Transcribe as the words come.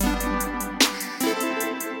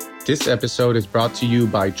This episode is brought to you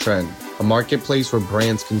by Trend, a marketplace where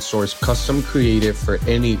brands can source custom creative for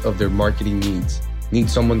any of their marketing needs.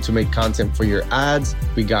 Need someone to make content for your ads?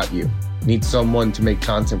 We got you. Need someone to make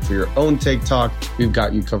content for your own TikTok? We've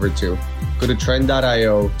got you covered too. Go to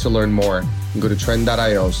trend.io to learn more and go to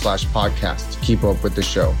trend.io/podcast to keep up with the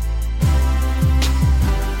show.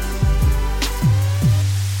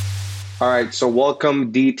 All right, so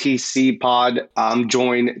welcome DTC Pod. I'm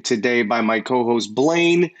joined today by my co-host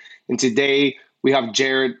Blaine, and today we have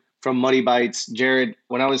Jared from Muddy Bites. Jared,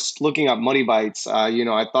 when I was looking up Muddy Bites, I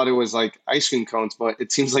thought it was like ice cream cones, but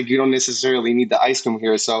it seems like you don't necessarily need the ice cream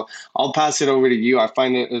here. So I'll pass it over to you. I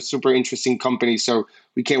find it a super interesting company, so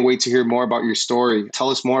we can't wait to hear more about your story.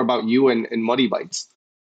 Tell us more about you and Muddy Bites.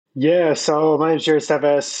 Yeah, so my name's Jared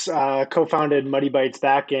Seves, co-founded Muddy Bites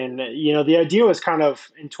back in, the idea was kind of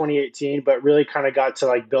in 2018, but really kind of got to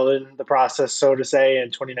like building the process, so to say,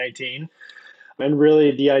 in 2019. And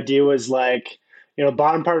really the idea was like,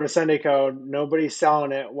 bottom part of a Sundae cone, nobody's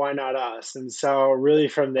selling it, why not us? And so really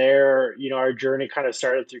from there, our journey kind of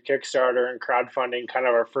started through Kickstarter and crowdfunding, kind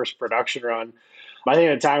of our first production run. I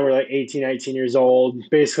think at the time we were like 18, 19 years old,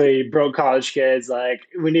 basically broke college kids. Like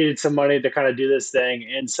we needed some money to kind of do this thing.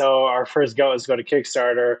 And so our first go was go to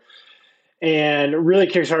Kickstarter. And really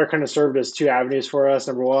Kickstarter kind of served as two avenues for us.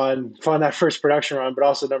 Number one, fund that first production run, but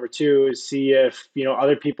also number two, see if,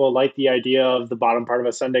 other people like the idea of the bottom part of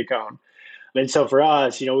a Sundae cone. And so for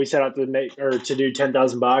us, we set out to do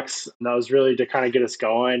 $10,000. And that was really to kind of get us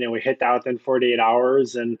going. And we hit that within 48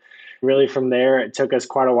 hours. And really from there, it took us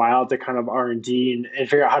quite a while to kind of R&D and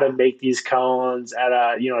figure out how to make these cones at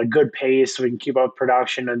a good pace so we can keep up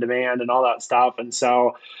production and demand and all that stuff. And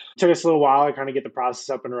so it took us a little while to kind of get the process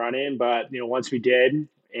up and running. But, once we did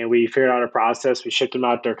and we figured out a process, we shipped them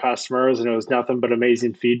out to our customers and it was nothing but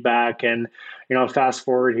amazing feedback. And, fast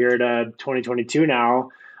forward here to 2022 now,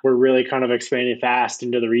 we're really kind of expanding fast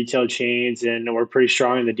into the retail chains and we're pretty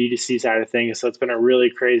strong in the D2C side of things. So it's been a really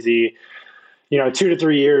crazy 2 to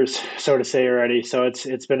 3 years, so to say already. So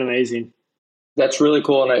it's been amazing. That's really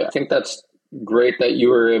cool. And I think that's great that you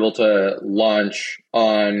were able to launch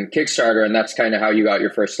on Kickstarter. And that's kind of how you got your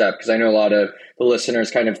first step. Because I know a lot of the listeners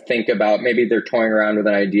kind of think about maybe they're toying around with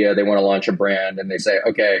an idea. They want to launch a brand and they say,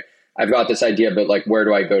 okay, I've got this idea, but like, where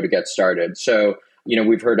do I go to get started? So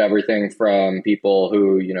we've heard everything from people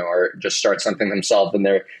who, are just start something themselves in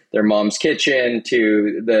their mom's kitchen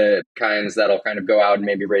to the kinds that'll kind of go out and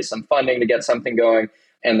maybe raise some funding to get something going.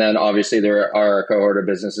 And then obviously there are a cohort of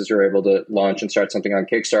businesses who are able to launch and start something on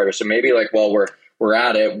Kickstarter. So maybe like, while we're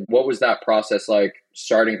at it, what was that process like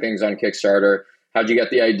starting things on Kickstarter? How'd you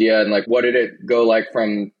get the idea? And like, what did it go like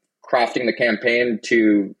from crafting the campaign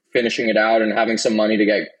to finishing it out and having some money to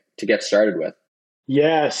get started with?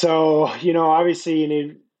 Yeah. So,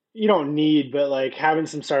 obviously you don't need, but like having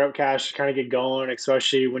some startup cash to kind of get going,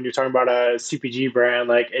 especially when you're talking about a CPG brand,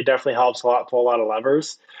 like it definitely helps a lot, pull a lot of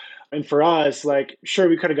levers. And for us, like, sure,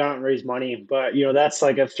 we could have gone out and raised money, but that's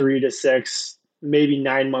like a 3 to 6, maybe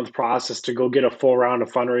 9-month process to go get a full round of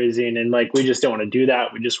fundraising. And like, we just don't want to do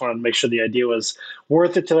that. We just wanted to make sure the idea was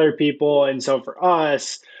worth it to other people. And so for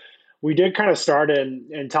us, we did kind of start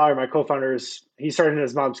and Tyler, my co-founders, he started in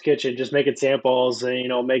his mom's kitchen, just making samples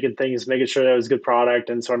and, making things, making sure that it was a good product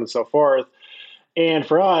and so on and so forth. And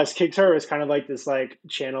for us, Kickstarter is kind of like this like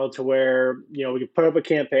channel to where, we could put up a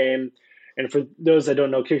campaign. And for those that don't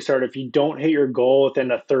know Kickstarter, if you don't hit your goal within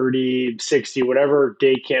a 30, 60, whatever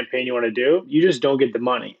day campaign you want to do, you just don't get the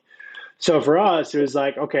money. So for us, it was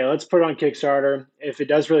like, okay, let's put it on Kickstarter. If it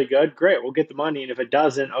does really good, great, we'll get the money. And if it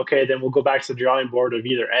doesn't, okay, then we'll go back to the drawing board of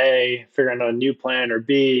either A, figuring out a new plan, or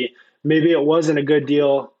B, maybe it wasn't a good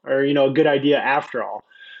deal or, a good idea after all.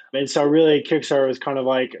 And so really Kickstarter was kind of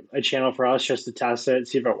like a channel for us just to test it,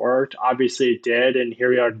 see if it worked. Obviously it did. And here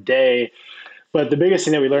we are today. But the biggest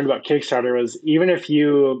thing that we learned about Kickstarter was even if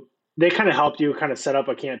they kind of helped you kind of set up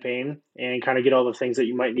a campaign and kind of get all the things that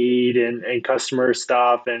you might need and customer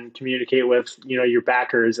stuff and communicate with, your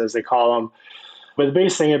backers, as they call them. But the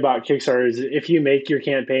biggest thing about Kickstarter is if you make your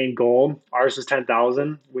campaign goal, ours was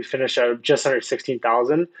 10,000. We finished at just under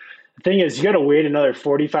 16,000. The thing is, you got to wait another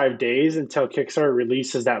 45 days until Kickstarter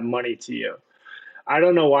releases that money to you. I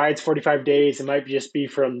don't know why it's 45 days. It might just be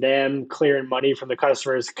from them clearing money from the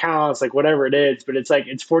customers' accounts, like whatever it is. But it's like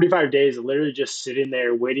it's 45 days of literally just sitting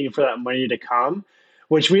there waiting for that money to come,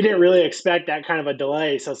 which we didn't really expect that kind of a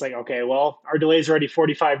delay. So it's like, okay, well, our delay's already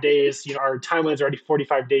 45 days. Our timeline's already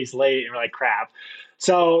 45 days late. And we're like, crap.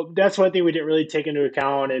 So that's one thing we didn't really take into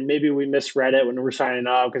account. And maybe we misread it when we were signing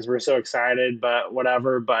up because we're so excited, but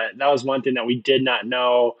whatever. But that was one thing that we did not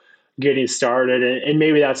know getting started. And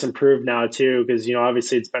maybe that's improved now too, because,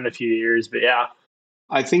 obviously it's been a few years, but yeah.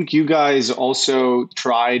 I think you guys also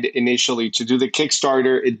tried initially to do the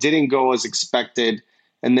Kickstarter. It didn't go as expected.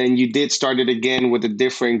 And then you did start it again with a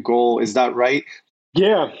different goal. Is that right?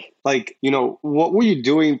 Yeah. Like, what were you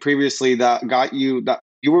doing previously that got you that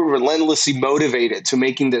you were relentlessly motivated to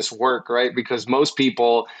making this work, right? Because most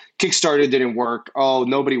people, Kickstarter didn't work. Oh,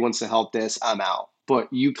 nobody wants to help this. I'm out.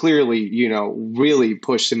 But you clearly, really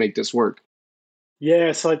pushed to make this work.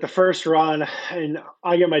 Yeah, so like the first run, and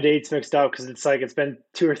I get my dates mixed up because it's like it's been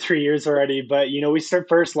 2 or 3 years already. But we start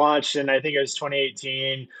first launched, and I think it was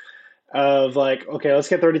 2018. Of like, okay, let's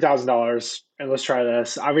get $30,000 and let's try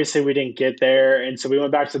this. Obviously, we didn't get there, and so we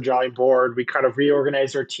went back to the drawing board. We kind of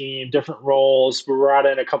reorganized our team, different roles. We brought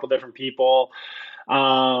in a couple different people,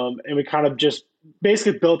 and we kind of just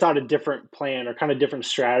basically built out a different plan or kind of different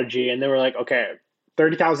strategy. And then we're like, okay,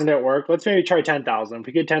 30,000 didn't work. Let's maybe try 10,000. If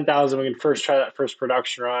we get 10,000, we can first try that first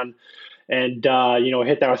production run, and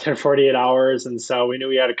hit that within 48 hours. And so we knew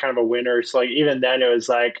we had a kind of a winner. So like even then, it was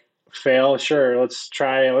like fail, sure, let's just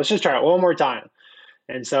try it one more time.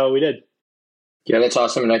 And so we did. Yeah, that's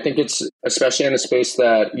awesome. And I think it's especially in a space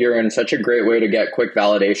that you're in, such a great way to get quick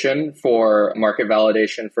validation for market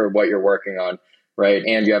validation for what you're working on, right?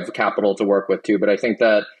 And you have capital to work with too. But I think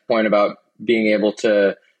that point about being able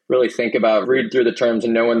to really think about, read through the terms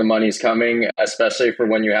and know when the money's coming, especially for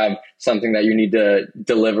when you have something that you need to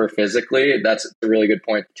deliver physically, that's a really good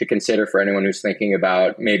point to consider for anyone who's thinking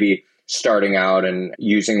about maybe starting out and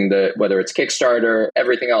using whether it's Kickstarter,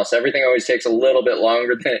 everything else. Everything always takes a little bit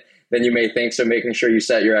longer than you may think. So making sure you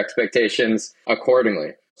set your expectations accordingly.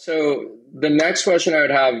 So the next question I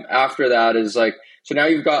would have after that is like, so now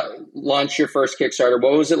you've launched your first Kickstarter.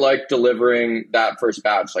 What was it like delivering that first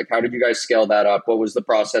batch? Like, how did you guys scale that up? What was the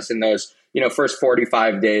process in those, first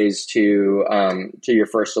 45 days to your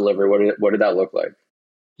first delivery? What did that look like?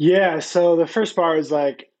 Yeah. So the first part was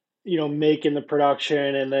like, making the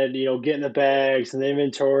production and then, getting the bags and the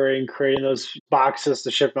inventory and creating those boxes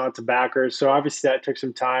to ship out to backers. So obviously that took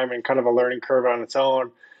some time and kind of a learning curve on its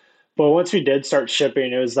own. But once we did start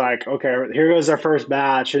shipping, it was like, okay, here goes our first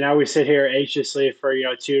batch. And now we sit here anxiously for,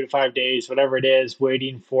 2 to 5 days, whatever it is,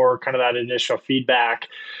 waiting for kind of that initial feedback.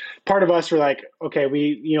 Part of us were like, okay,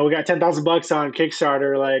 we got $10,000 on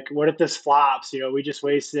Kickstarter. Like, what if this flops? We just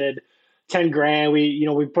wasted 10 grand.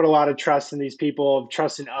 We put a lot of trust in these people,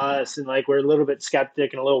 trust in us. And like, we're a little bit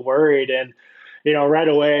skeptic and a little worried. And, right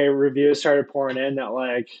away reviews started pouring in that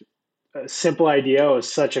like a simple idea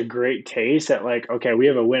was such a great taste that like, okay, we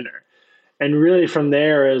have a winner. And really from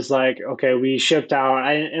there is like, okay, we shipped out,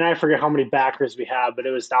 I forget how many backers we had, but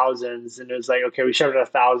it was thousands. And it was like, okay, we shipped out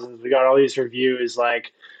thousands. We got all these reviews.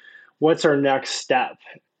 Like, what's our next step?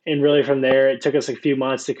 And really from there, it took us a few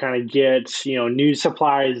months to kind of get, new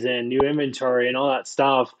supplies and new inventory and all that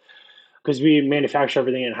stuff because we manufacture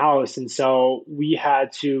everything in house. And so we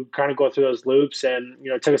had to kind of go through those loops and,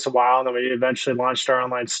 it took us a while. And then we eventually launched our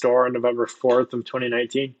online store on November 4th of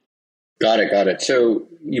 2019. Got it. So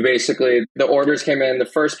you basically, the orders came in, the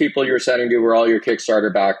first people you were sending to were all your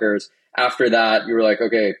Kickstarter backers. After that, you were like,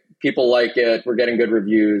 okay, people like it, we're getting good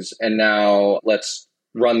reviews, and now let's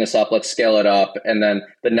run this up, let's scale it up. And then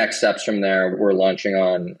the next steps from there, we're launching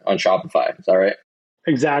on Shopify. Is that right?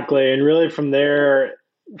 Exactly. And really from there,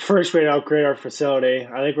 first we had to upgrade our facility.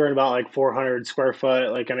 I think we're in about like 400 square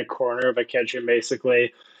foot, like in a corner of a kitchen,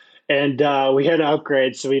 basically. And we had to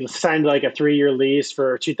upgrade. So we signed like a 3-year lease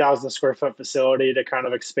for a 2,000 square foot facility to kind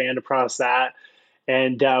of expand across that.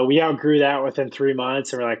 And we outgrew that within 3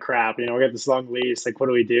 months. And we're like, crap, we got this long lease. Like, what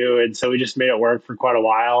do we do? And so we just made it work for quite a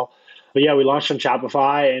while. But yeah, we launched on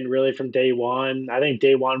Shopify. And really from day one, I think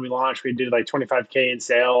day one we launched, we did like 25K in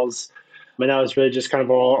sales. And that was really just kind of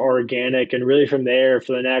all organic. And really from there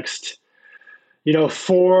for the next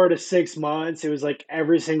 4 to 6 months, it was like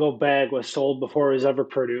every single bag was sold before it was ever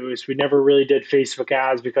produced. We never really did Facebook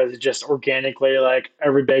ads because it just organically, like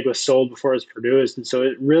every bag was sold before it was produced. And so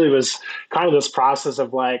it really was kind of this process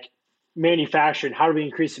of like manufacturing. How do we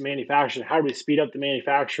increase the manufacturing? How do we speed up the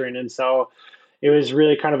manufacturing? And so it was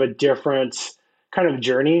really kind of a different kind of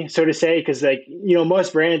journey, so to say, because like,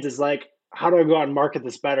 most brands is like, how do I go out and market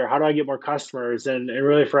this better? How do I get more customers? And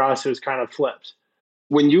really for us, it was kind of flipped.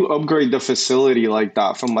 When you upgrade the facility like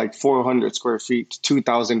that from like 400 square feet to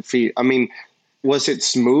 2,000 feet, I mean, was it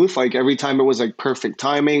smooth? Like every time it was like perfect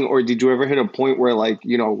timing? Or did you ever hit a point where like,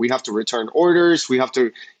 we have to return orders, we have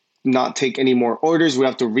to not take any more orders, we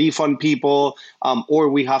have to refund people, or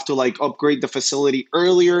we have to like upgrade the facility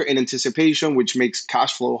earlier in anticipation, which makes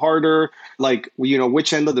cash flow harder? Like,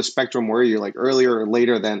 which end of the spectrum were you, like earlier or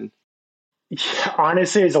later then? Yeah,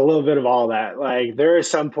 honestly, it's a little bit of all that. Like there are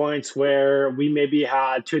some points where we maybe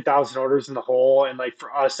had 2,000 orders in the hole, and like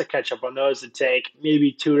for us to catch up on those, it'd take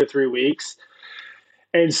maybe 2 to 3 weeks.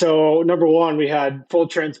 And so, number one, we had full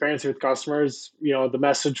transparency with customers. The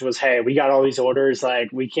message was, hey, we got all these orders. Like,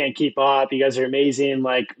 we can't keep up. You guys are amazing.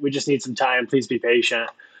 Like, we just need some time. Please be patient.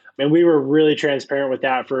 And we were really transparent with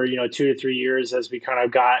that for, 2 to 3 years as we kind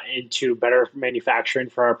of got into better manufacturing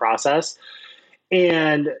for our process.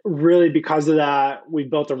 And really, because of that, we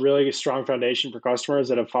built a really strong foundation for customers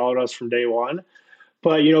that have followed us from day one.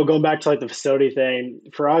 But going back to like the facility thing,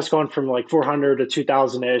 for us going from like 400 to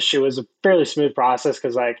 2,000 ish, it was a fairly smooth process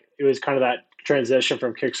because like it was kind of that transition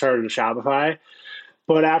from Kickstarter to Shopify.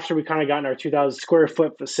 But after we kind of got in our 2,000 square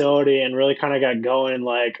foot facility and really kind of got going,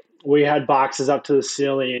 like we had boxes up to the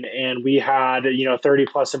ceiling and we had 30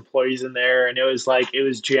 plus employees in there, and it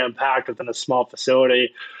was jam packed within a small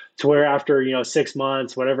facility, to where after 6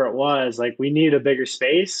 months, whatever it was, like we needed a bigger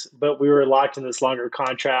space, but we were locked in this longer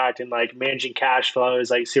contract, and like managing cash flow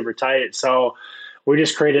is like super tight. So we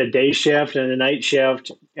just created a day shift and a night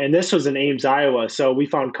shift, and this was in Ames, Iowa. So we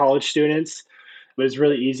found college students. It was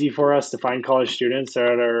really easy for us to find college students that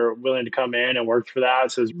are willing to come in and work for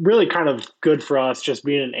that. So it's really kind of good for us just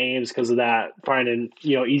being in Ames because of that, finding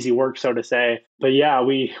easy work, so to say. But yeah,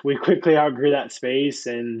 we quickly outgrew that space,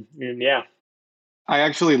 and yeah. I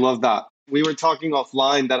actually love that. We were talking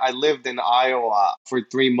offline that I lived in Iowa for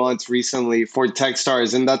 3 months recently for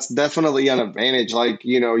Techstars, and that's definitely an advantage. Like,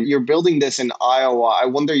 you're building this in Iowa. I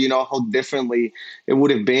wonder, how differently it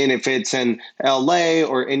would have been if it's in LA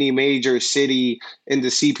or any major city in the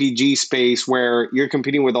CPG space where you're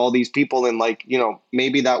competing with all these people, and like,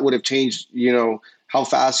 maybe that would have changed, how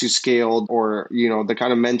fast you scaled, or, the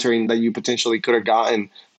kind of mentoring that you potentially could have gotten.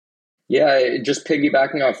 Yeah, just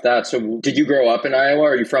piggybacking off that. So did you grow up in Iowa?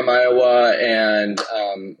 Are you from Iowa? And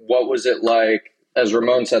what was it like, as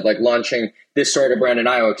Ramon said, like launching this sort of brand in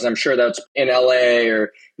Iowa? Because I'm sure that's in LA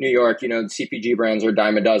or New York, the CPG brands are a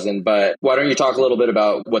dime a dozen. But why don't you talk a little bit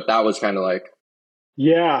about what that was kind of like?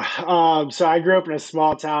 Yeah. So I grew up in a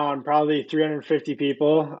small town, probably 350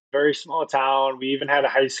 people, very small town. We even had a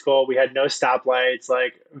high school. We had no stoplights,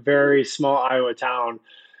 like very small Iowa town.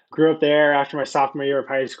 Grew up there. After my sophomore year of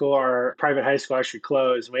high school, our private high school actually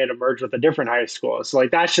closed. We had to merge with a different high school. So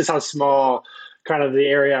like that's just how small kind of the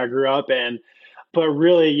area I grew up in. But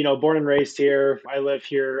really, born and raised here. I live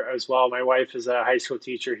here as well. My wife is a high school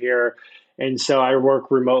teacher here. And so I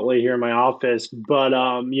work remotely here in my office. But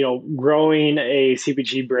growing a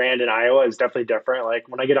CPG brand in Iowa is definitely different. Like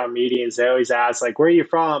when I get on meetings, they always ask, like, where are you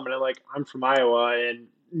from? And I'm like, I'm from Iowa. And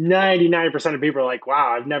 99% of people are like,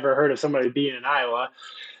 wow, I've never heard of somebody being in Iowa.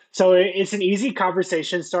 So it's an easy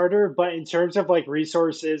conversation starter, but in terms of like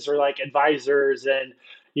resources or like advisors and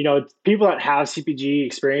people that have CPG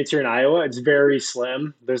experience here in Iowa, it's very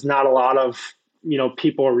slim. There's not a lot of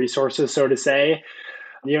people or resources, so to say.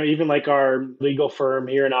 Even like our legal firm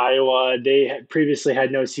here in Iowa, they had previously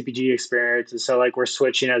had no CPG experience, and so like we're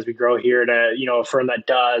switching as we grow here to a firm that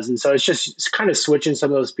does, and so it's kind of switching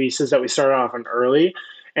some of those pieces that we started off on early,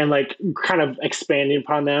 and like kind of expanding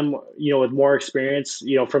upon them, with more experience,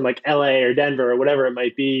 from like LA or Denver or whatever it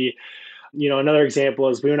might be. Another example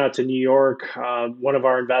is we went out to New York. One of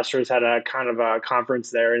our investors had a kind of a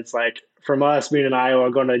conference there. It's like from us being in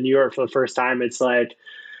Iowa, going to New York for the first time, it's like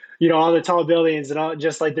all the tall buildings and all,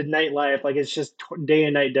 just like the nightlife, like it's just day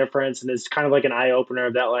and night difference. And it's kind of like an eye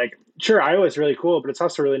opener that like, sure, Iowa is really cool, but it's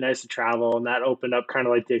also really nice to travel. And that opened up kind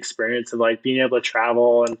of like the experience of like being able to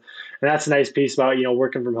travel. And that's a nice piece about,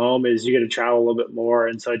 working from home is you get to travel a little bit more.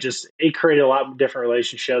 And so it created a lot of different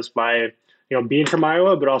relationships by, being from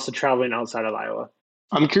Iowa, but also traveling outside of Iowa.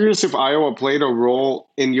 I'm curious if Iowa played a role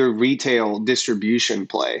in your retail distribution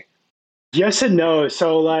play. Yes and no.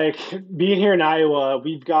 So, like being here in Iowa,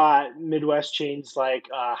 we've got Midwest chains like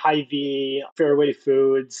Hy-Vee, Fairway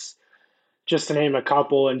Foods, just to name a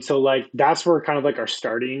couple. And so, like that's where kind of like our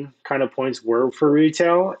starting kind of points were for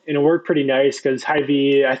retail, and it worked pretty nice because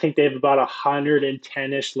Hy-Vee, I think they have about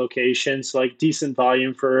 110-ish locations, so like decent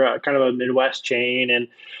volume for kind of a Midwest chain.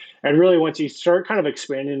 And really, once you start kind of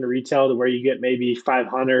expanding into retail to where you get maybe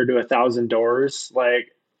 500 to 1,000 doors,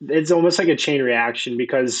 like it's almost like a chain reaction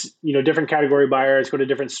because, different category buyers go to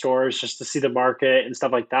different stores just to see the market and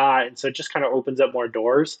stuff like that. And so it just kind of opens up more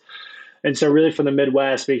doors. And so really from the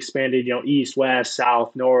Midwest, we expanded, east, west,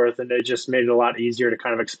 south, north, and it just made it a lot easier to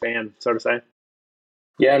kind of expand, so to say.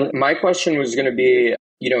 Yeah, and my question was going to be,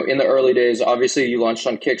 in the early days, obviously you launched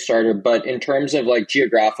on Kickstarter, but in terms of like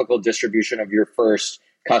geographical distribution of your first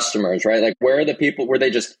customers, right? Like where are the people, were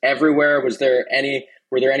they just everywhere? Was there any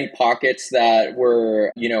Were there any pockets that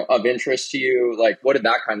were, of interest to you? Like, what did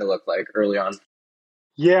that kind of look like early on?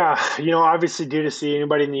 Yeah, obviously D2C,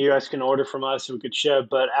 anybody in the US can order from us and we could ship.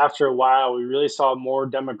 But after a while, we really saw more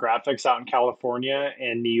demographics out in California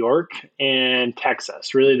and New York and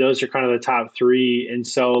Texas. Really, those are kind of the top three. And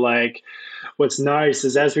so, like, what's nice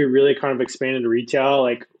is as we really kind of expanded retail,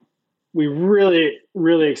 like, we really,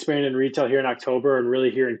 really expanded in retail here in October and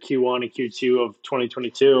really here in Q1 and Q2 of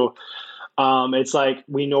 2022. It's like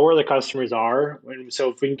we know where the customers are. And so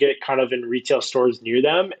if we can get kind of in retail stores near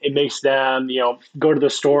them, it makes them, go to the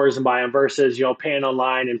stores and buy them versus, paying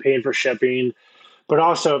online and paying for shipping. But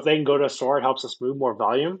also if they can go to a store, it helps us move more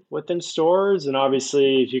volume within stores. And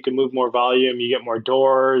obviously if you can move more volume, you get more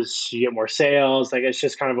doors, you get more sales. Like it's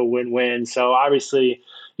just kind of a win-win. So obviously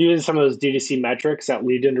using some of those D2C metrics that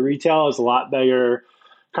lead into retail is a lot better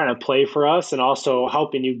kind of play for us and also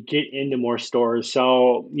helping you get into more stores.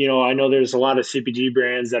 So, I know there's a lot of CPG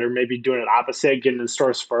brands that are maybe doing it opposite, getting in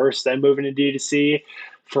stores first, then moving to D2C.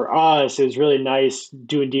 For us, it was really nice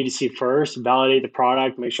doing D2C first, validate the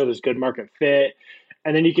product, make sure there's good market fit.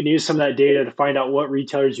 And then you can use some of that data to find out what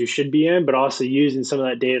retailers you should be in, but also using some of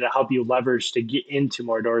that data to help you leverage to get into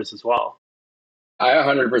more doors as well. I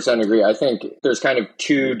 100% agree. I think there's kind of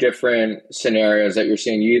two different scenarios that you're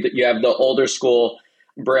seeing. You have the older school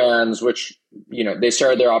brands, which, they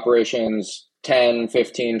started their operations 10,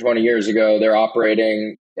 15, 20 years ago. They're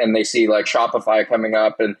operating and they see like Shopify coming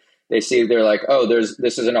up and they're like, oh,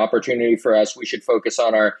 this is an opportunity for us. We should focus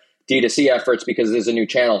on our D2C efforts because there's a new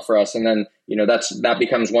channel for us. And then, that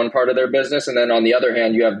becomes one part of their business. And then on the other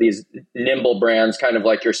hand, you have these nimble brands kind of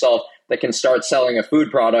like yourself that can start selling a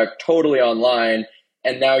food product totally online.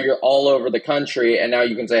 And now you're all over the country. And now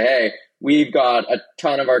you can say, hey, we've got a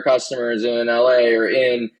ton of our customers in LA or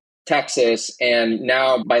in Texas. And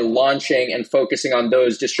now by launching and focusing on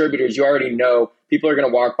those distributors, you already know people are going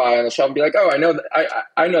to walk by on the shelf and be like, oh, I know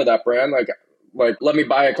that brand. Like, let me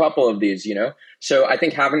buy a couple of these, So I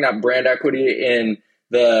think having that brand equity in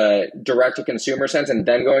the direct to consumer sense and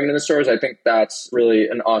then going into the stores, I think that's really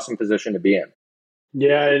an awesome position to be in.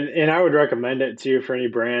 Yeah, and I would recommend it too for any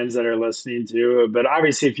brands that are listening to it. But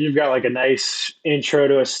obviously, if you've got like a nice intro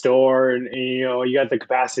to a store and you got the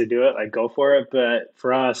capacity to do it, like go for it. But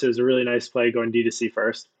for us, it was a really nice play going D2C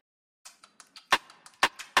first.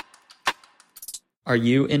 Are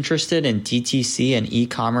you interested in DTC and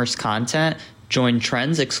e-commerce content? Join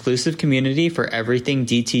Trend's exclusive community for everything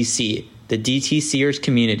DTC, the DTCers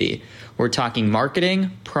community. We're talking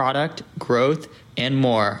marketing, product, growth, and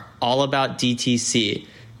more, all about DTC.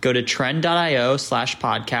 Go to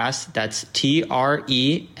trend.io/podcast. That's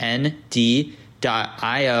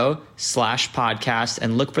trend.io/podcast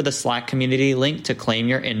and look for the Slack community link to claim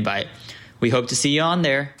your invite. We hope to see you on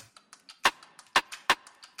there.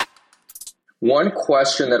 One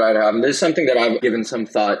question that I'd have, and this is something that I've given some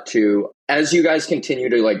thought to, as you guys continue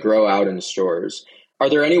to like grow out in stores, are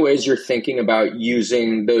there any ways you're thinking about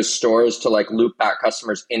using those stores to like loop back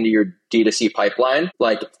customers into your D2C pipeline,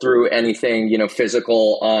 like through anything,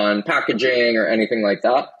 physical on packaging or anything like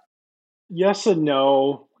that? Yes and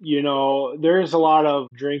no. There's a lot of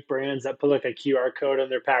drink brands that put like a QR code on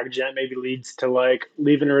their packaging that maybe leads to like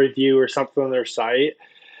leaving a review or something on their site.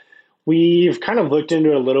 We've kind of looked into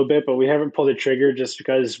it a little bit, but we haven't pulled the trigger just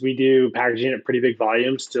because we do packaging at pretty big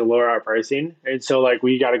volumes to lower our pricing. And so like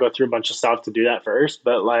we got to go through a bunch of stuff to do that first.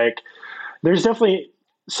 But like there's definitely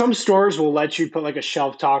some stores will let you put like a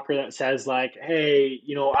shelf talker that says like, hey,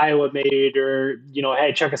 Iowa made or,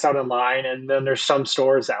 hey, check us out online. And then there's some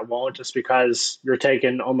stores that won't just because you're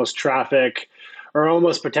taking almost traffic or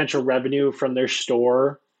almost potential revenue from their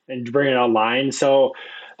store and bringing it online. So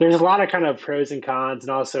there's a lot of kind of pros and cons and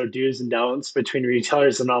also do's and don'ts between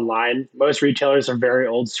retailers and online. Most retailers are very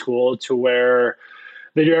old school to where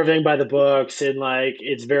they do everything by the books and like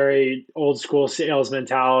it's very old school sales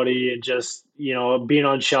mentality and just, being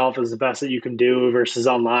on shelf is the best that you can do versus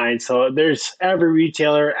online. So there's every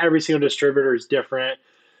retailer, every single distributor is different.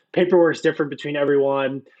 Paperwork's different between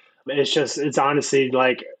everyone. It's honestly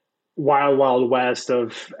like wild, wild west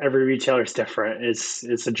of every retailer is different.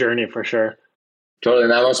 It's a journey for sure. Totally.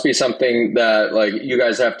 And that must be something that like you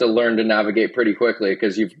guys have to learn to navigate pretty quickly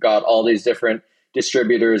because you've got all these different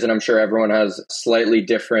distributors and I'm sure everyone has slightly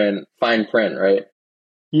different fine print, right?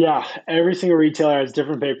 Yeah. Every single retailer has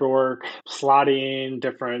different paperwork, slotting,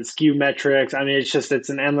 different SKU metrics. I mean, it's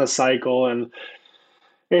an endless cycle and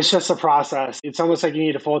it's just a process. It's almost like you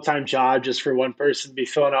need a full-time job just for one person to be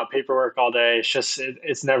filling out paperwork all day.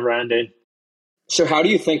 It's never ending. So how do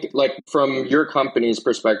you think, like from your company's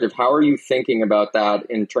perspective, how are you thinking about that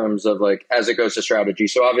in terms of like, as it goes to strategy?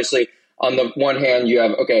 So obviously on the one hand, you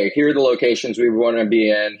have, okay, here are the locations we want to be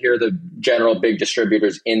in, here are the general big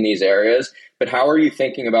distributors in these areas. But how are you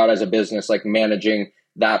thinking about as a business, like managing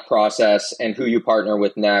that process and who you partner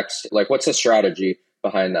with next? Like, what's the strategy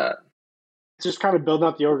behind that? Just kind of building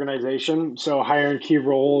up the organization. So hiring key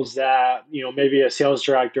roles that, maybe a sales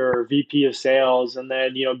director or VP of sales, and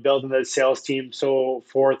then, building the sales team so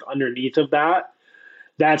forth underneath of that.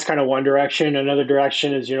 That's kind of one direction. Another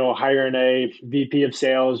direction is, hiring a VP of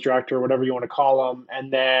sales, director, whatever you want to call them,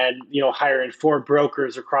 and then, hiring 4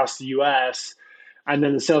 brokers across the US. And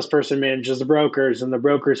then the salesperson manages the brokers, and the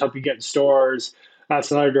brokers help you get in stores.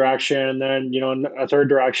 That's another direction. And then, a third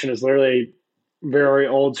direction is literally very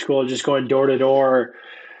old school, just going door to door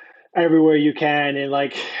everywhere you can.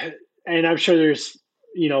 And I'm sure there's,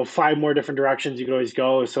 5 more different directions you could always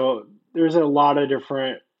go. So there's a lot of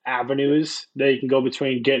different avenues that you can go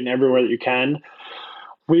between getting everywhere that you can.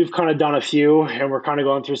 We've kind of done a few, and we're kind of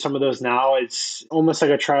going through some of those now. It's almost like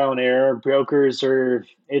a trial and error.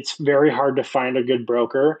 It's very hard to find a good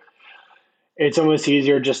broker. It's almost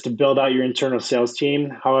easier just to build out your internal sales team.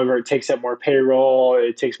 However, it takes up more payroll.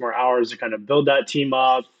 It takes more hours to kind of build that team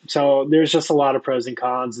up. So there's just a lot of pros and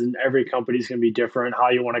cons, and every company is going to be different how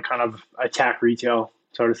you want to kind of attack retail,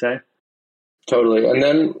 so to say. Totally. And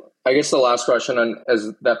then I guess the last question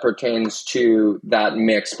as that pertains to that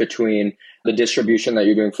mix between the distribution that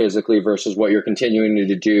you're doing physically versus what you're continuing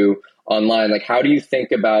to do online. Like, how do you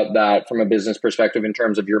think about that from a business perspective in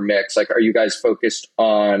terms of your mix? Like, are you guys focused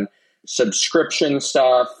on subscription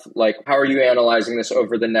stuff? Like, how are you analyzing this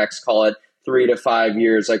over the next, call it 3 to 5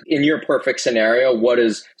 years? Like, in your perfect scenario, what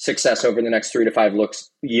does success over the next 3 to 5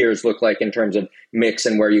 years look like in terms of mix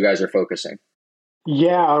and where you guys are focusing?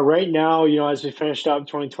 Yeah, right now, as we finished up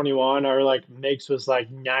 2021, our mix was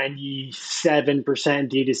 97%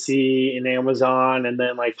 D2C in Amazon and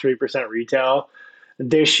then 3% retail.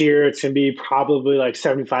 This year, it's going to be probably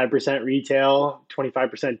 75% retail,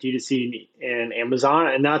 25% D2C in Amazon.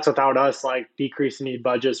 And that's without us decreasing any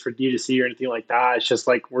budgets for D2C or anything like that. It's just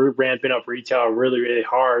we're ramping up retail really, really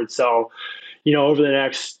hard. So, over the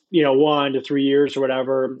next, 1 to 3 years or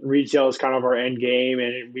whatever, retail is kind of our end game,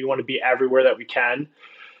 and we want to be everywhere that we can.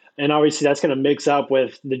 And obviously that's going to mix up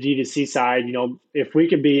with the D2C side. If we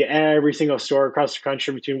could be every single store across the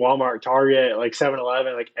country between Walmart, Target,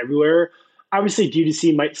 7-Eleven, everywhere, obviously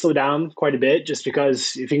D2C might slow down quite a bit just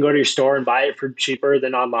because if you can go to your store and buy it for cheaper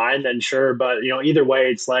than online, then sure. But, either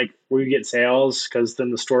way, it's we get sales because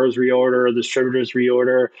then the stores reorder, the distributors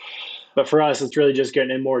reorder. But for us, it's really just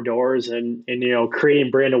getting in more doors and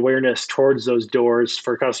creating brand awareness towards those doors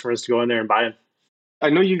for customers to go in there and buy them. I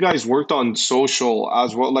know you guys worked on social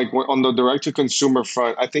as well, like on the direct to consumer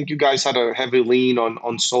front. I think you guys had a heavy lean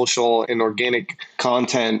on social and organic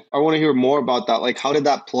content. I want to hear more about that. Like, how did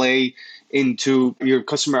that play into your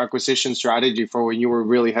customer acquisition strategy for when you were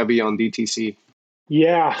really heavy on DTC?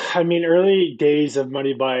 Yeah, I mean, early days of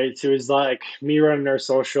Money Bites, it was me running our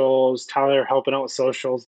socials, Tyler helping out with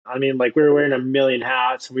socials. I mean, we were wearing a million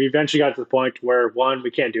hats. We eventually got to the point where, one, we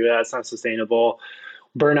can't do that. It's not sustainable.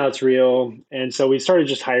 Burnout's real. And so we started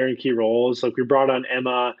just hiring key roles. We brought on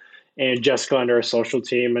Emma and Jessica under our social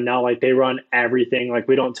team. And now they run everything.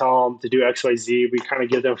 We don't tell them to do X, Y, Z. We kind of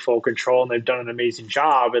give them full control, and they've done an amazing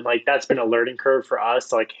job. And that's been a learning curve for us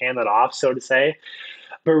to hand that off, so to say.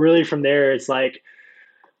 But really from there, it's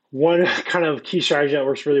one kind of key strategy that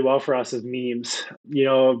works really well for us is memes.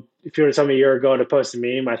 If you would have told me a year ago to post a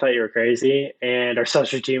meme, I thought you were crazy. And our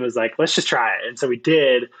social team was let's just try it. And so we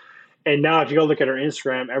did. And now if you go look at our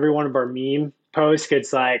Instagram, every one of our meme posts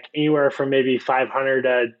gets anywhere from maybe 500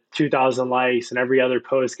 to 2,000 likes. And every other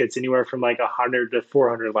post gets anywhere from 100 to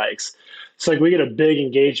 400 likes. So we get a big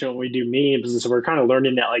engagement when we do memes. And so we're kind of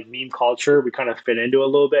learning that meme culture, we kind of fit into a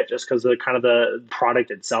little bit just because of kind of the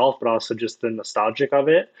product itself, but also just the nostalgic of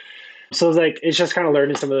it. So it's just kind of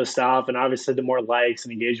learning some of this stuff. And obviously the more likes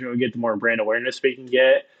and engagement we get, the more brand awareness we can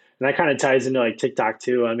get. And that kind of ties into TikTok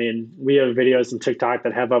too. I mean, we have videos on TikTok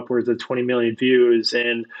that have upwards of 20 million views,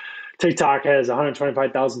 and TikTok has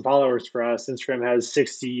 125,000 followers for us. Instagram has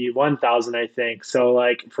 61,000, I think. So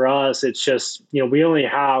for us, it's just, we only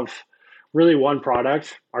have really one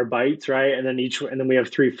product, our bites, right? And then we have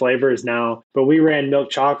 3 flavors now. But we ran milk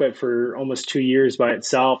chocolate for almost 2 years by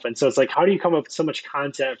itself. And so it's how do you come up with so much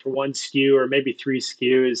content for one SKU or maybe 3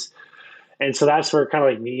 SKUs? And so that's where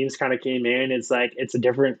kind of memes kind of came in. It's it's a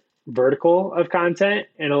different vertical of content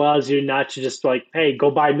and allows you not to just hey,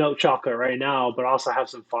 go buy milk chocolate right now, but also have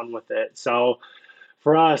some fun with it. So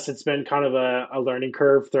for us, it's been kind of a learning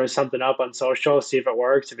curve. Throw something up on social, see if it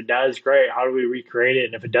works. If it does, great. How do we recreate it?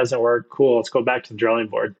 And if it doesn't work, cool. Let's go back to the drawing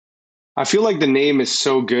board. I feel like the name is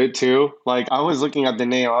so good too. Like I was looking at the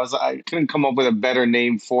name, I couldn't come up with a better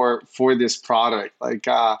name for this product. Like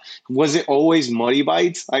was it always Muddy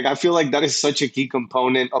Bites? Like I feel like that is such a key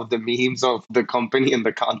component of the memes of the company and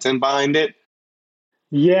the content behind it.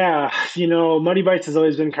 Yeah, Muddy Bites has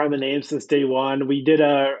always been kind of the name since day one. We did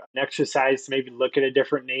an exercise to maybe look at a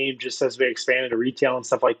different name just as we expanded to retail and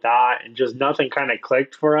stuff like that, and just nothing kind of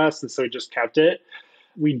clicked for us, and so we just kept it.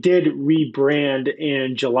 We did rebrand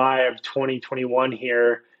in July of 2021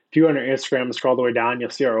 here. If you go on our Instagram and scroll all the way down, you'll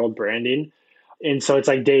see our old branding. And so it's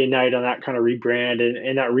like day and night on that kind of rebrand.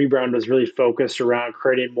 And that rebrand was really focused around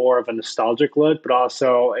creating more of a nostalgic look, but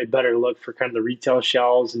also a better look for kind of the retail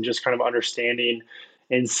shelves and just kind of understanding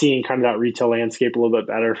and seeing kind of that retail landscape a little bit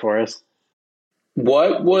better for us.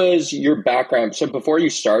 What was your background? So before you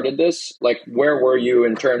started this, like where were you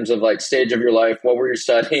in terms of like stage of your life? What were you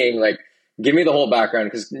studying? Like give me the whole background,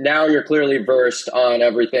 because now you're clearly versed on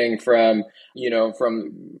everything from,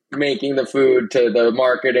 from making the food to the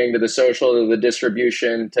marketing to the social to the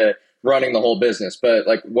distribution to running the whole business. But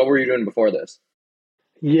like, what were you doing before this?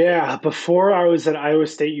 Yeah, before I was at Iowa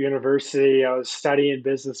State University, I was studying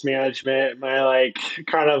business management. My like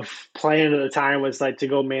kind of plan at the time was like to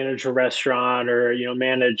go manage a restaurant or,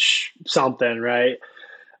 manage something, right?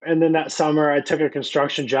 And then that summer, I took a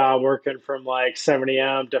construction job working from like 7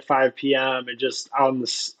 a.m. to 5 p.m. and just out in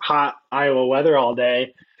this hot Iowa weather all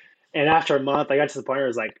day. And after a month, I got to the point where I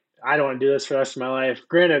was like, I don't want to do this for the rest of my life.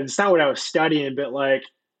 Granted, it's not what I was studying, but like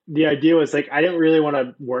the idea was like, I didn't really want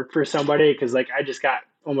to work for somebody because like I just got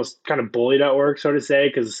almost kind of bullied at work, so to say,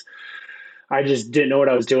 because I just didn't know what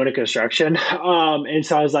I was doing in construction. And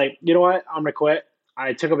so I was like, you know what? I'm going to quit.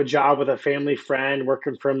 I took up a job with a family friend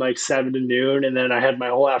working from like 7 to noon. And then I had my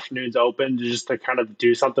whole afternoons open just to kind of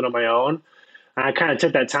do something on my own. And I kind of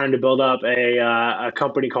took that time to build up a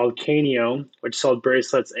company called Canio, which sold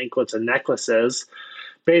bracelets, anklets, and necklaces.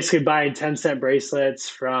 Basically buying 10-cent bracelets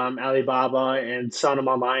from Alibaba and selling them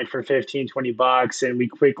online for 15, $20. And we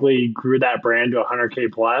quickly grew that brand to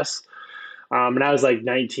 100K plus. And I was like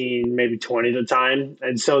 19, maybe 20 at the time.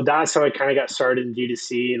 And so that's how I kind of got started in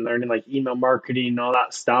D2C and learning like email marketing and all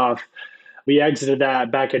that stuff. We exited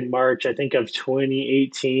that back in March, I think, of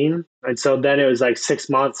 2018. And so then it was like 6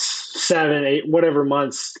 months, 7, 8, whatever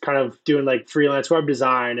months, kind of doing like freelance web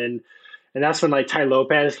design. And that's when like Ty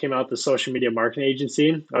Lopez came out, the social media marketing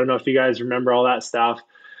agency. I don't know if you guys remember all that stuff.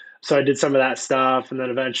 So I did some of that stuff. And then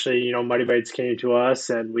eventually, Muddy Bites came to us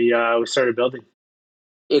and we started building.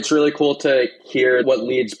 It's really cool to hear what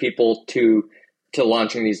leads people to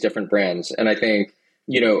launching these different brands. And I think,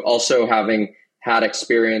 also having had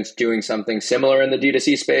experience doing something similar in the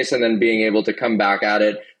D2C space and then being able to come back at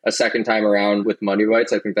it a second time around with Muddy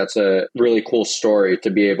Bites, I think that's a really cool story to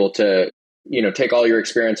be able to, take all your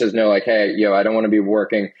experiences, know like, hey, I don't want to be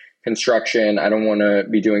working construction. I don't want to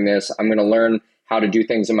be doing this. I'm going to learn how to do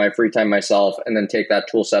things in my free time myself, and then take that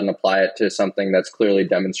tool set and apply it to something that's clearly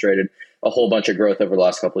demonstrated a whole bunch of growth over the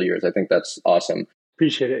last couple of years. I think that's awesome.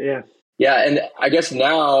 Appreciate it. Yeah. Yeah. And I guess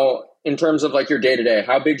now in terms of like your day to day,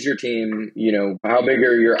 how big's your team? How big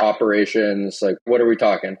are your operations? Like, what are we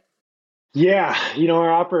talking? Yeah.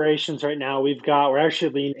 Our operations right now, we're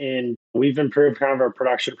actually lean in, we've improved kind of our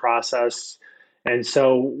production process. And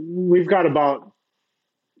so we've got about,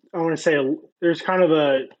 I want to say there's kind of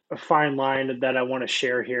a fine line that I want to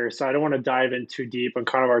share here. So I don't want to dive in too deep on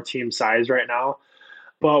kind of our team size right now.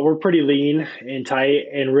 But we're pretty lean and tight.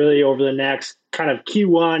 And really over the next kind of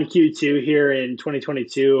Q1, Q2 here in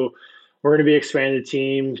 2022, we're going to be expanding the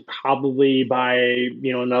team probably by,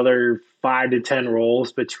 another 5 to 10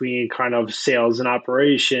 roles between kind of sales and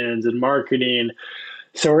operations and marketing.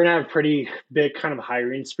 So we're going to have a pretty big kind of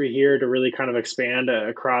hiring spree here to really kind of expand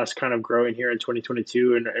across kind of growing here in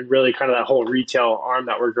 2022 and really kind of that whole retail arm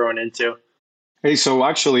that we're growing into. Hey, so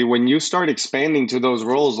actually, when you start expanding to those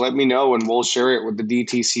roles, let me know and we'll share it with the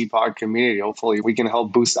DTC pod community. Hopefully, we can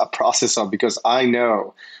help boost that process up because I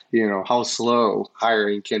know, how slow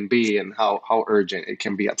hiring can be and how urgent it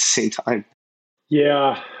can be at the same time.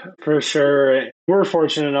 Yeah, for sure. We're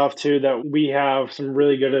fortunate enough, too, that we have some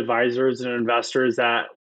really good advisors and investors that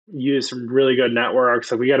use some really good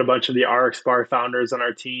networks. Like we got a bunch of the RX Bar founders on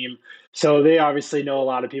our team. So they obviously know a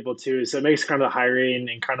lot of people too. So it makes kind of the hiring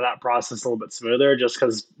and kind of that process a little bit smoother just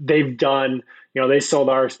because they've done, they sold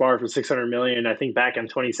RX Bar for 600 million, I think back in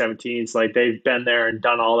 2017. So like they've been there and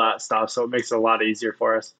done all that stuff. So it makes it a lot easier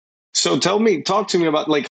for us. So talk to me about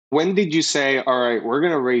like, when did you say, all right, we're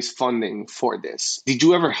going to raise funding for this? Did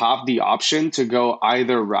you ever have the option to go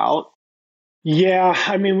either route? Yeah,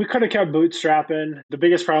 I mean, we could have kept bootstrapping. The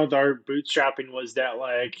biggest problem with our bootstrapping was that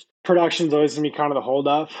like production's always gonna be kind of the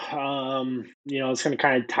holdup. It's gonna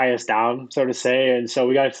kind of tie us down, so to say. And so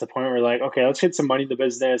we got to the point where like, okay, let's get some money in the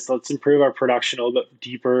business. Let's improve our production a little bit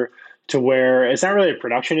deeper to where it's not really a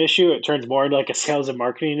production issue. It turns more into like a sales and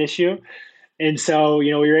marketing issue. And so,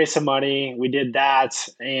 we raised some money, we did that.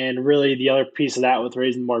 And really, the other piece of that with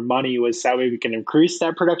raising more money was that way we can increase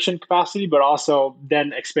that production capacity, but also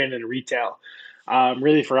then expand into retail.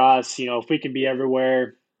 Really, for us, if we can be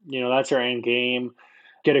everywhere, that's our end game.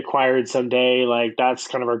 Get acquired someday, like that's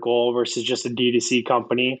kind of our goal versus just a D2C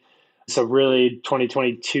company. So, really,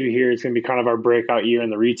 2022 here is going to be kind of our breakout year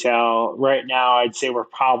in the retail. Right now, I'd say we're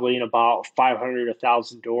probably in about 500 to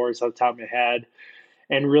 1,000 doors off the top of my head.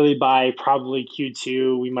 And really by probably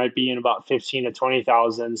Q2, we might be in about 15 to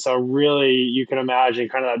 20,000. So really you can imagine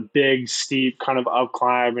kind of a big, steep kind of up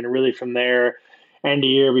climb. And really from there, end of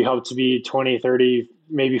year, we hope to be 20, 30,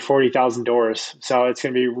 maybe 40,000 doors. So it's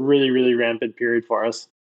going to be really, really rampant period for us.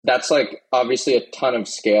 That's like obviously a ton of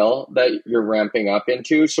scale that you're ramping up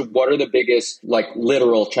into. So what are the biggest like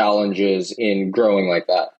literal challenges in growing like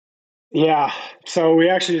that? Yeah. So we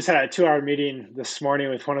actually just had a 2 hour meeting this morning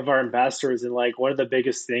with one of our investors. And like one of the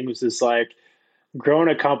biggest things is like growing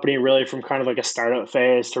a company really from kind of like a startup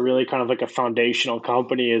phase to really kind of like a foundational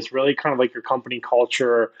company is really kind of like your company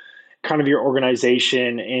culture, kind of your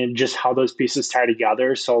organization, and just how those pieces tie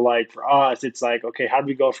together. So like for us, it's like, okay, how do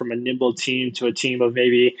we go from a nimble team to a team of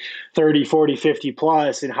maybe 30, 40, 50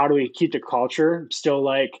 plus? And how do we keep the culture still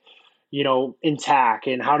like, intact?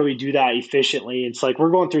 And how do we do that efficiently? It's like we're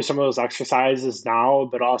going through some of those exercises now,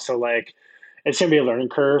 but also like it's going to be a learning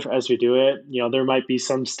curve as we do it. There might be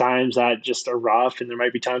some times that just are rough and there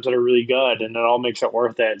might be times that are really good, and it all makes it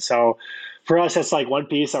worth it. So for us, that's like one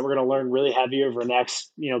piece that we're going to learn really heavy over the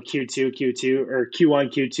next, Q2 or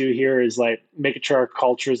Q1, Q2 here is like making sure our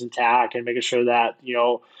culture is intact and making sure that,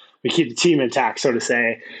 we keep the team intact, so to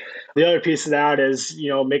say. The other piece of that is,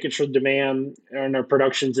 making sure the demand and our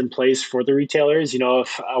production's in place for the retailers. If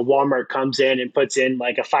a Walmart comes in and puts in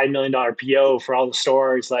like a $5 million PO for all the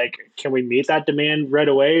stores, like, can we meet that demand right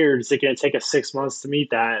away? Or is it going to take us 6 months to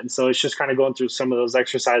meet that? And so it's just kind of going through some of those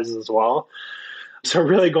exercises as well. So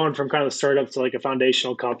really going from kind of a startup to like a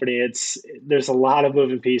foundational company, there's a lot of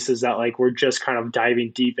moving pieces that like we're just kind of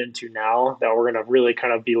diving deep into now that we're going to really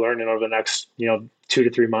kind of be learning over the next, 2 to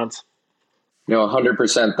 3 months.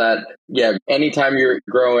 100% that, yeah, anytime you're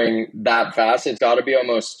growing that fast, it's got to be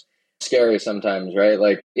almost scary sometimes, right?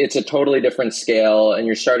 Like it's a totally different scale and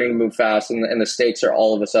you're starting to move fast and the stakes are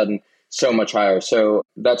all of a sudden so much higher. So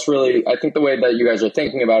that's really, I think the way that you guys are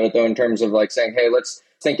thinking about it though, in terms of like saying, hey, let's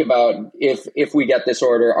think about if we get this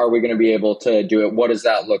order, are we going to be able to do it? What does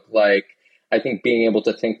that look like? I think being able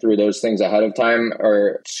to think through those things ahead of time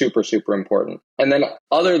are super, super important. And then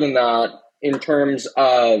other than that, in terms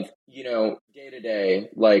of, day to day,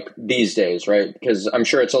 like these days, right? Because I'm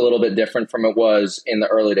sure it's a little bit different from it was in the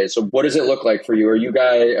early days. So what does it look like for you?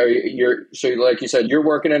 So like you said, you're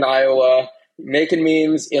working in Iowa, making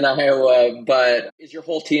memes in Iowa, but is your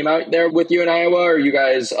whole team out there with you in Iowa? Or are you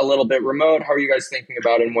guys a little bit remote? How are you guys thinking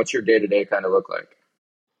about it? And what's your day to day kind of look like?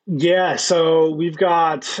 Yeah, so we've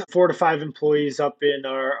got 4 to 5 employees up in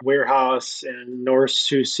our warehouse in North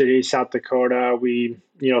Sioux City, South Dakota. We,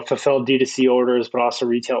 fulfill D2C orders, but also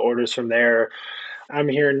retail orders from there. I'm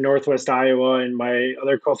here in Northwest Iowa, and my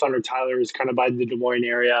other co-founder Tyler is kind of by the Des Moines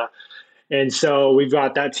area. And so we've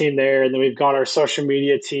got that team there, and then we've got our social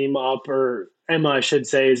media team up, or Emma, I should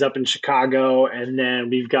say, is up in Chicago, and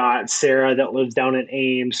then we've got Sarah that lives down in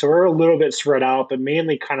Ames. So we're a little bit spread out, but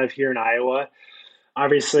mainly kind of here in Iowa.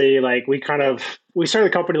 Obviously, like we started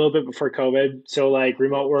the company a little bit before COVID, so like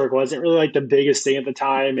remote work wasn't really like the biggest thing at the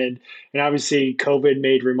time, and obviously COVID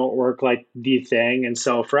made remote work like the thing. And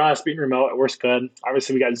so for us, being remote, it works good.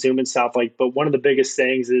 Obviously, we got Zoom and stuff like, but one of the biggest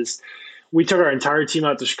things is we took our entire team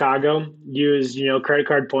out to Chicago, used credit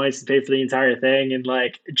card points to pay for the entire thing, and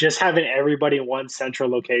like just having everybody in one central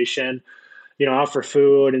location, out for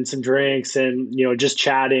food and some drinks and just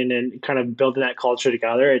chatting and kind of building that culture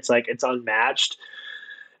together. It's like it's unmatched.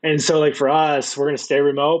 And so like for us, we're going to stay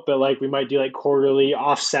remote, but like we might do like quarterly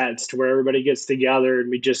offsets to where everybody gets together and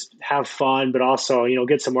we just have fun, but also,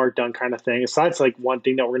 get some work done kind of thing. So that's like one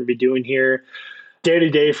thing that we're going to be doing here. Day to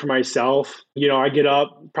day for myself, I get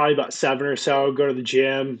up probably about 7 or so, go to the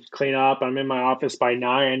gym, clean up. I'm in my office by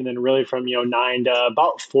 9. And then really from, 9 to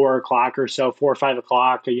about 4 o'clock or so, 4 or 5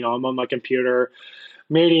 o'clock, I'm on my computer,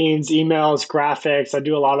 meetings, emails, graphics. I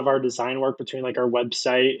do a lot of our design work between like our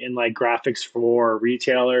website and like graphics for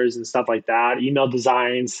retailers and stuff like that, email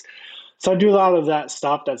designs. So I do a lot of that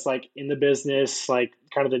stuff that's like in the business, like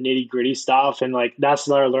kind of the nitty gritty stuff. And like that's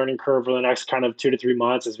another learning curve for the next kind of 2 to 3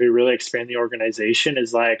 months as we really expand the organization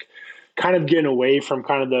is like kind of getting away from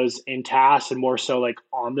kind of those in tasks and more so like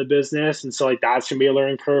on the business. And so like that's gonna be a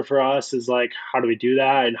learning curve for us is like how do we do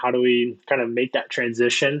that and how do we kind of make that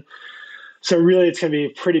transition? So really it's going to be a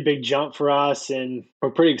pretty big jump for us and we're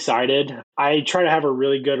pretty excited. I try to have a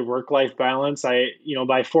really good work-life balance.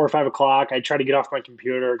 By 4 or 5 o'clock, I try to get off my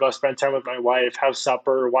computer, go spend time with my wife, have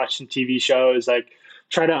supper, watch some TV shows, like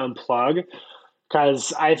try to unplug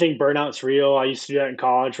because I think burnout's real. I used to do that in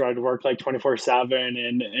college where I'd work like 24/7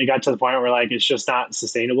 and it got to the point where like it's just not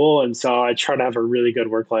sustainable. And so I try to have a really good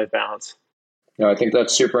work-life balance. I think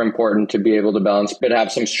that's super important to be able to balance, but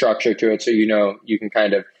have some structure to it so you can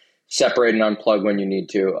kind of separate and unplug when you need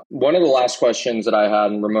to. One of the last questions that I had,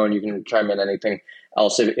 and Ramon, you can chime in anything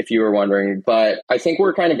else if you were wondering, but I think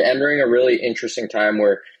we're kind of entering a really interesting time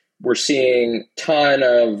where we're seeing a ton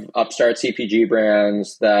of upstart CPG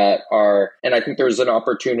brands that are, and I think there's an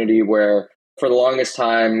opportunity where for the longest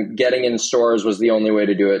time, getting in stores was the only way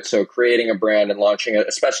to do it. So creating a brand and launching it,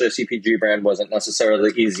 especially a CPG brand, wasn't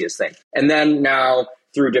necessarily the easiest thing. And then now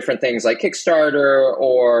through different things like Kickstarter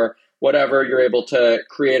or whatever, you're able to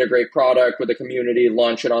create a great product with a community,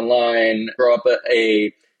 launch it online, grow up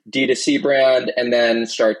a D2C brand, and then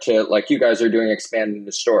start to, like you guys are doing, expand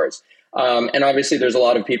into stores. And obviously there's a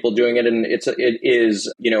lot of people doing it and it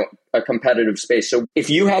is, a competitive space. So if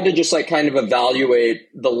you had to just like kind of evaluate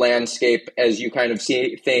the landscape as you kind of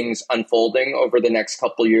see things unfolding over the next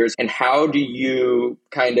couple of years, and how do you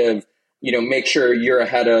kind of, make sure you're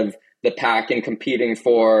ahead of the pack and competing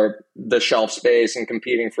for the shelf space and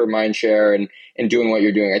competing for mind share and doing what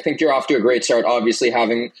you're doing? I think you're off to a great start, obviously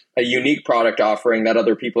having a unique product offering that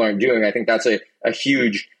other people aren't doing. I think that's a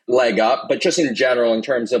huge leg up, but just in general, in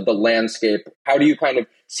terms of the landscape, how do you kind of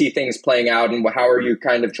see things playing out and how are you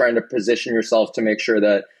kind of trying to position yourself to make sure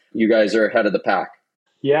that you guys are ahead of the pack?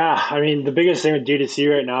 Yeah, I mean, the biggest thing with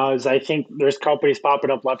D2C right now is I think there's companies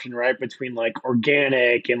popping up left and right between like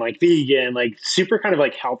organic and like vegan, like super kind of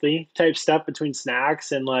like healthy type stuff between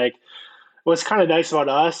snacks. And like what's kind of nice about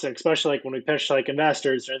us, especially like when we pitch to like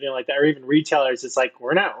investors or anything like that, or even retailers, it's like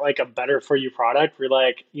we're not like a better for you product. We're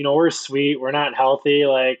like, we're sweet, we're not healthy,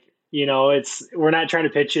 like, we're not trying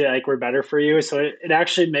to pitch you like we're better for you. So it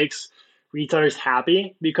actually makes retailers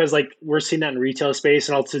happy because like we're seeing that in retail space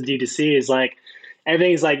and also D2C is like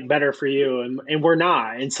everything's like better for you and we're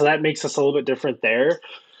not. And so that makes us a little bit different there.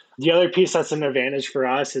 The other piece that's an advantage for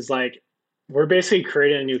us is like we're basically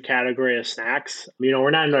creating a new category of snacks.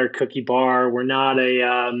 We're not another cookie bar. We're not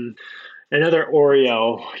another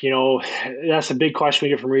Oreo. That's a big question we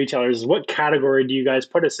get from retailers is what category do you guys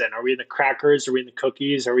put us in? Are we in the crackers? Are we in the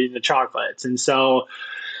cookies? Are we in the chocolates? And so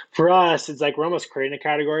for us, it's like we're almost creating a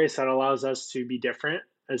category. So that allows us to be different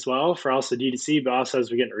as well for also D2C, but also as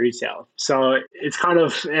we get into retail. So it's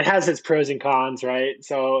it has its pros and cons, right?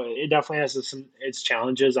 So it definitely has its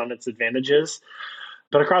challenges on its advantages.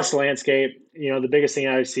 But across the landscape, the biggest thing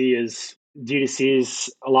I see is D2C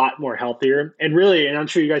is a lot more healthier. And really, and I'm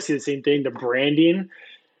sure you guys see the same thing, the branding.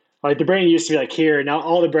 Like the branding used to be like here. Now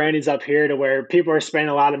all the branding's up here to where people are spending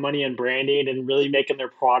a lot of money on branding and really making their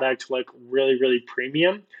product look really, really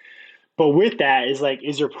premium. But with that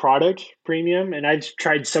is your product premium? And I've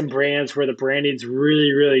tried some brands where the branding's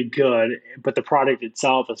really, really good, but the product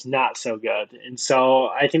itself is not so good. And so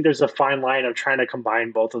I think there's a fine line of trying to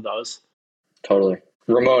combine both of those. Totally.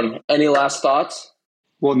 Ramon, any last thoughts?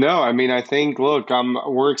 Well, no, I mean, I think, look,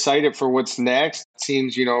 we're excited for what's next. It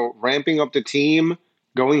seems, ramping up the team,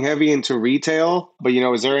 going heavy into retail. But,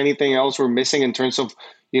 is there anything else we're missing in terms of,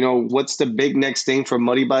 what's the big next thing for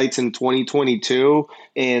Muddy Bites in 2022?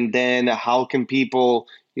 And then how can people,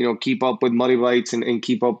 keep up with Muddy Bites and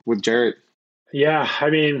keep up with Jared? Yeah, I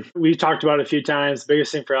mean, we've talked about it a few times. The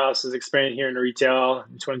biggest thing for us is expanding here in retail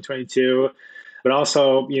in 2022. But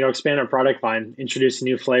also, expand our product line, introduce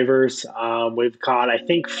new flavors. We've got, I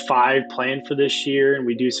think, 5 planned for this year, and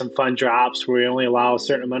we do some fun drops where we only allow a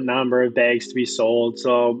certain number of bags to be sold.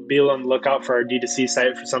 So be on the lookout for our D2C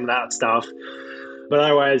site for some of that stuff. But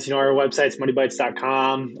otherwise, our website's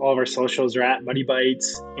muddybites.com. All of our socials are at Muddy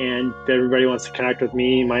Bites. And if everybody wants to connect with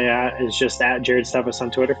me, my @ is just at Jared Steffes on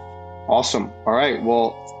Twitter. Awesome. All right.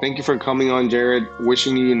 Well, thank you for coming on, Jared.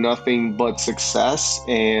 Wishing you nothing but success.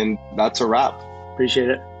 And that's a wrap. Appreciate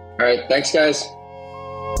it. All right. Thanks, guys.